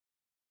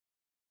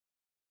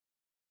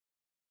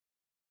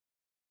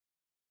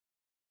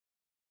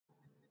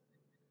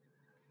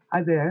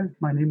Hi there,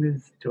 my name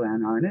is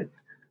Joanne Arnott,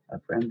 a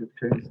friend of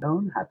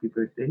Turnstone. Happy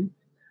birthday.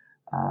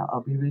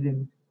 I'll be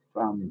reading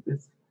from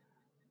this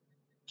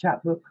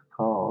chapbook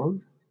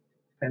called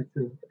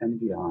Pensive and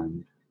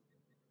Beyond.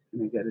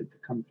 Can I get it to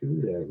come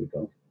through? There we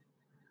go.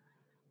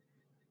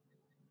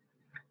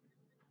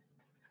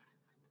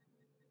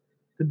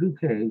 The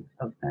Bouquet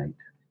of Night.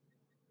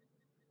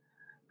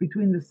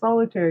 Between the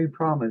solitary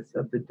promise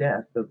of the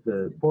death of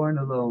the born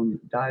alone,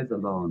 dies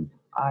alone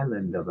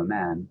island of a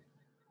man,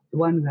 the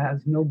one who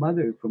has no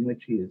mother from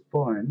which he is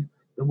born,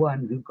 the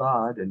one who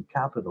God and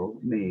capital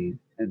made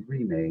and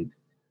remade,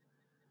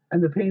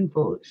 and the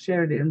painful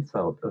shared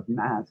insult of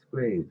mass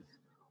graves,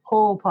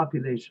 whole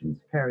populations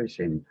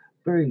perishing,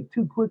 buried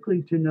too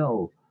quickly to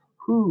know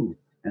who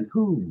and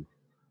whom,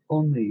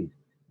 only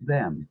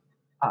them,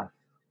 us.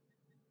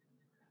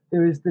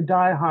 There is the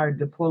die-hard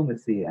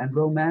diplomacy and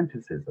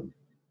romanticism.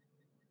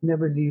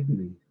 Never leave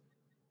me.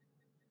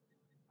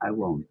 I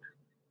won't.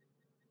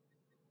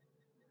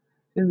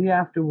 In the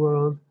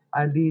afterworld,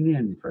 I lean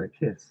in for a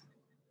kiss.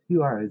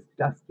 You are as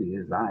dusty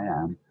as I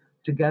am.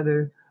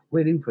 Together,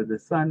 waiting for the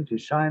sun to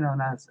shine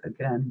on us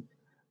again,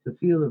 the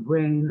feel of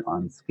rain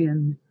on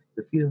skin,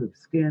 the feel of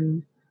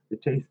skin, the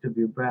taste of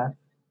your breath,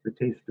 the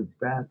taste of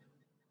breath,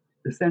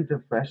 the scent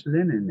of fresh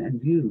linen and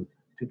you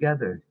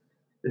together,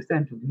 the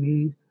scent of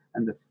me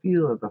and the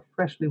feel of a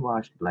freshly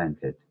washed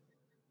blanket,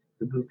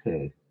 the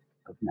bouquet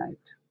of night.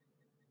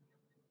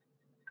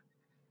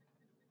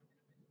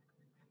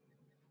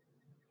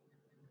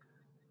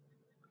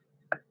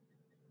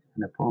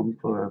 And a poem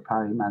for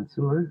Pari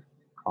Mansour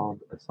called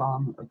A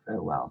Song of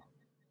Farewell.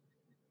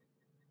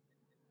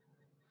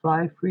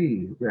 Fly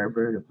free, rare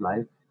bird of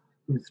life,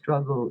 whose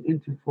struggle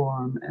into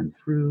form and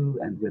through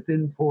and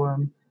within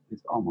form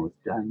is almost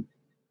done.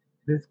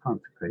 This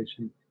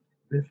consecration,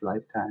 this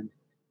lifetime.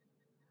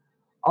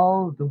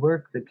 All of the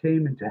work that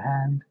came into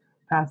hand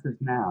passes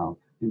now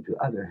into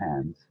other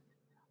hands.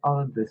 All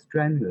of the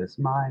strenuous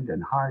mind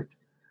and heart,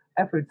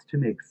 efforts to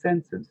make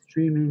sense of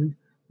streaming,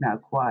 now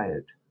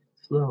quiet,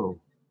 slow,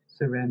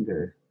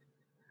 surrender.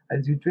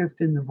 As you drift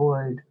in the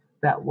void,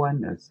 that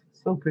oneness,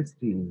 so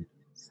pristine,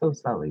 so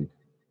sullied,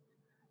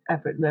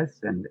 effortless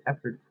and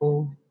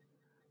effortful,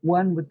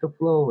 one with the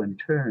flow and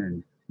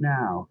turn,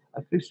 now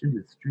a fish in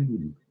the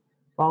stream,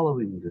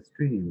 following the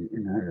stream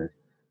in her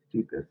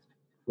deepest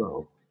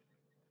flow.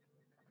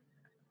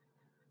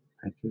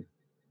 Thank you.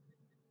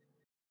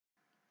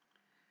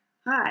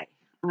 Hi,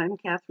 I'm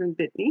Katherine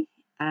Bitney,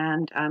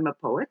 and I'm a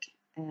poet,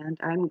 and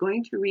I'm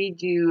going to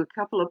read you a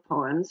couple of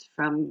poems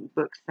from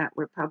books that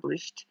were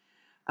published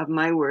of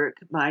my work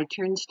by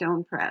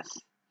Turnstone Press.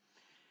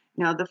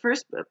 Now, the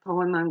first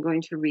poem I'm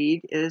going to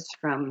read is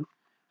from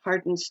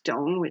Heart and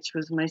Stone, which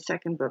was my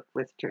second book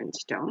with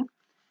Turnstone,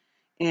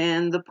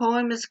 and the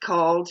poem is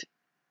called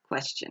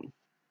Question.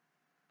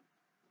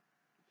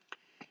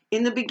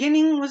 In the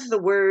beginning was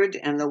the word,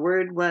 and the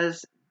word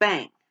was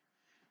bang,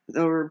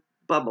 or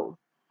bubble.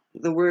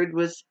 The word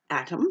was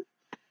atom.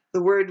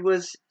 The word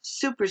was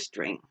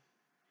superstring.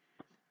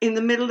 In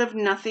the middle of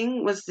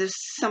nothing was this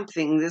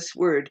something, this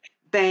word,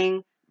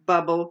 bang,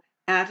 bubble,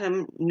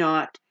 atom,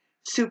 knot,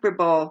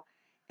 superball.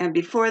 And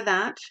before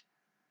that,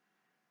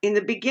 in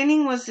the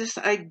beginning was this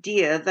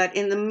idea that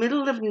in the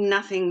middle of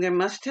nothing there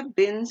must have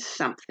been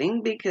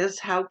something, because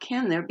how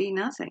can there be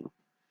nothing?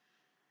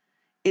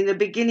 In the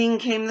beginning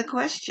came the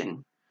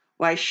question,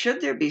 why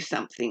should there be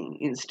something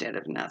instead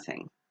of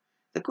nothing?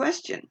 The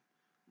question,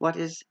 what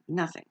is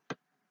nothing?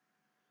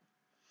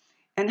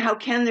 And how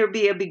can there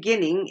be a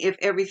beginning if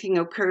everything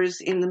occurs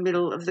in the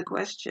middle of the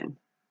question?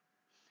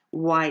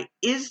 Why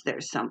is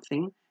there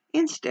something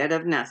instead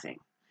of nothing?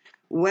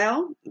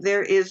 Well,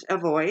 there is a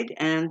void,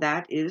 and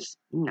that is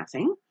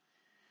nothing.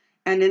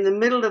 And in the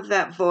middle of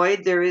that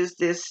void, there is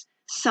this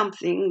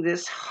something,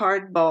 this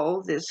hard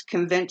ball, this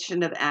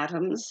convention of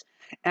atoms.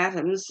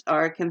 Atoms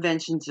are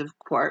conventions of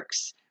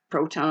quarks,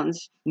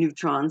 protons,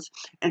 neutrons,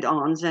 and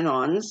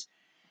ons.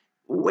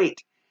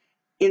 Wait.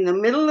 In the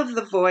middle of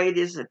the void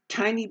is a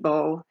tiny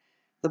ball.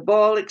 The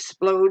ball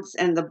explodes,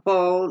 and the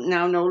ball,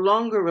 now no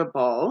longer a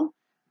ball,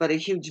 but a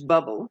huge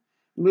bubble,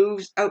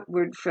 moves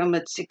outward from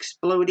its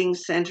exploding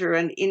center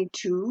and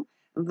into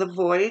the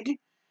void,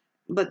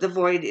 but the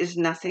void is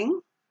nothing.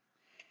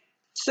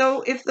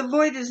 So if the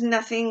void is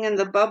nothing and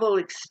the bubble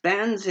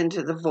expands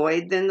into the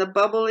void, then the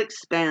bubble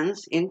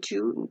expands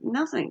into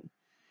nothing,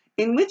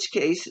 in which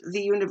case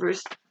the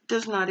universe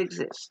does not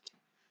exist.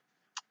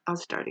 I'll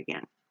start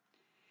again.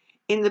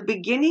 In the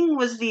beginning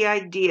was the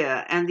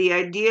idea, and the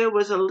idea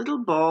was a little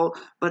ball,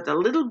 but the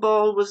little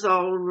ball was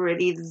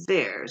already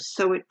there.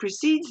 So it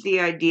precedes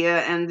the idea,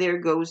 and there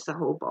goes the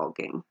whole ball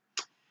game.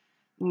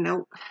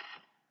 No,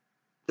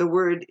 the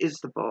word is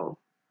the ball.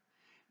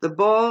 The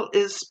ball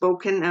is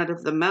spoken out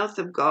of the mouth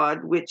of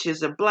God, which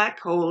is a black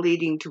hole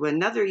leading to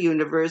another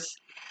universe.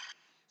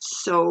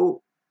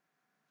 So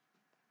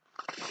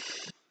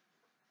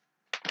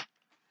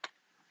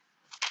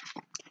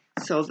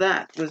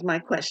that was my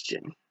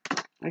question.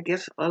 I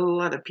guess a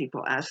lot of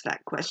people ask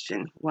that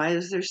question. Why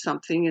is there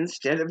something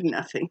instead of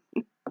nothing?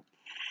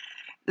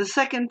 The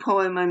second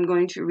poem I'm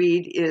going to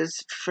read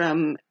is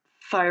from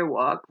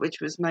Firewalk,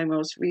 which was my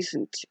most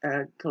recent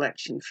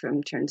collection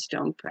from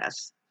Turnstone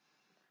Press.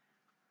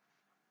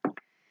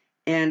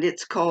 And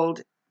it's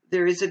called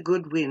There is a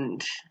Good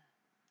Wind.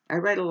 I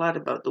write a lot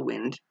about the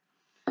wind.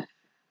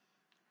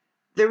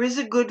 There is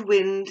a good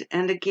wind,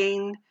 and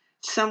again,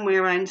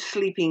 somewhere I'm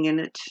sleeping in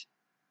it.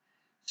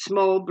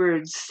 Small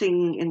birds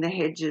sing in the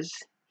hedges,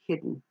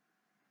 hidden.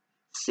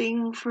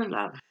 Sing for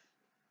love.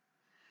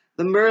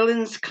 The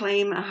merlins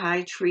claim a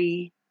high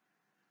tree,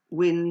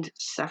 wind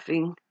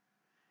soughing.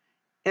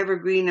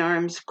 Evergreen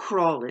arms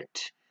crawl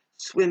it,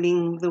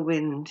 swimming the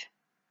wind.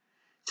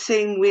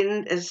 Same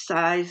wind as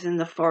sighs in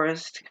the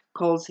forest,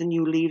 calls the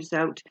new leaves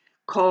out,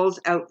 calls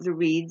out the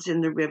reeds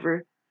in the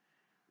river.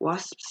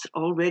 Wasps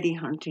already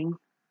hunting,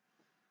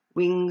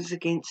 wings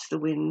against the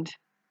wind.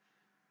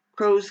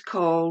 Crows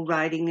call,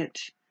 riding it,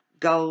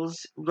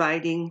 gulls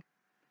riding,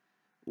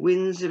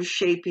 winds of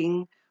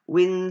shaping,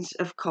 winds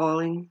of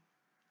calling.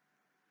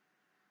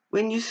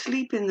 When you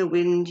sleep in the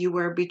wind, you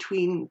are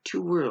between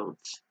two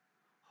worlds,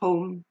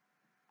 home,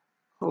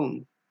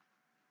 home.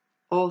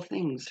 All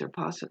things are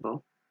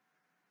possible.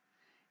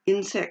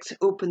 Insects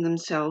open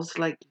themselves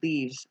like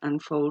leaves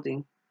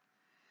unfolding.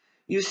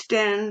 You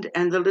stand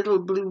and the little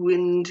blue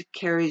wind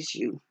carries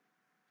you.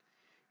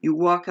 You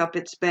walk up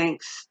its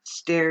banks,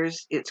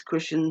 stairs, its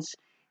cushions,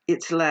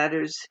 its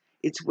ladders,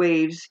 its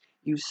waves.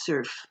 You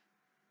surf.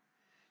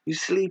 You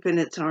sleep in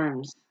its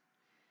arms.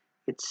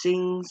 It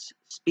sings,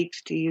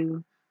 speaks to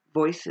you,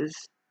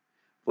 voices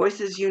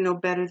you know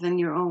better than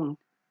your own.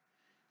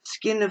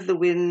 Skin of the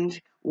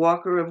wind,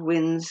 walker of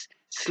winds,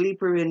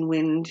 sleeper in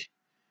wind.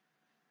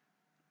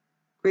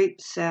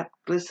 Grape sap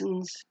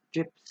glistens,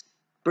 drips.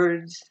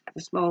 Birds,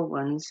 the small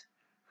ones,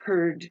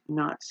 heard,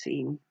 not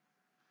seen,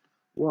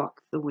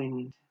 walk the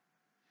wind.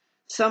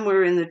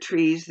 Somewhere in the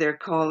trees they're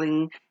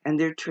calling and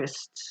their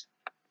trysts.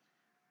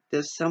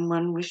 Does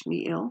someone wish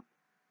me ill?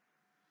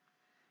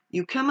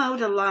 You come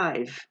out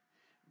alive.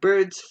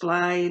 Birds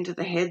fly into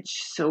the hedge,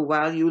 so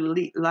while you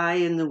lie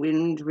in the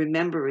wind,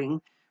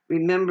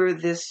 remember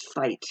this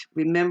fight,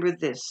 remember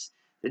this,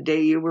 the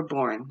day you were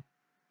born.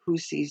 Who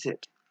sees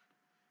it?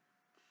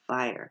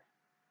 Fire.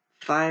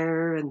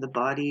 Fire and the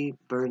body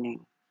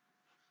burning.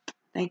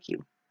 Thank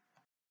you.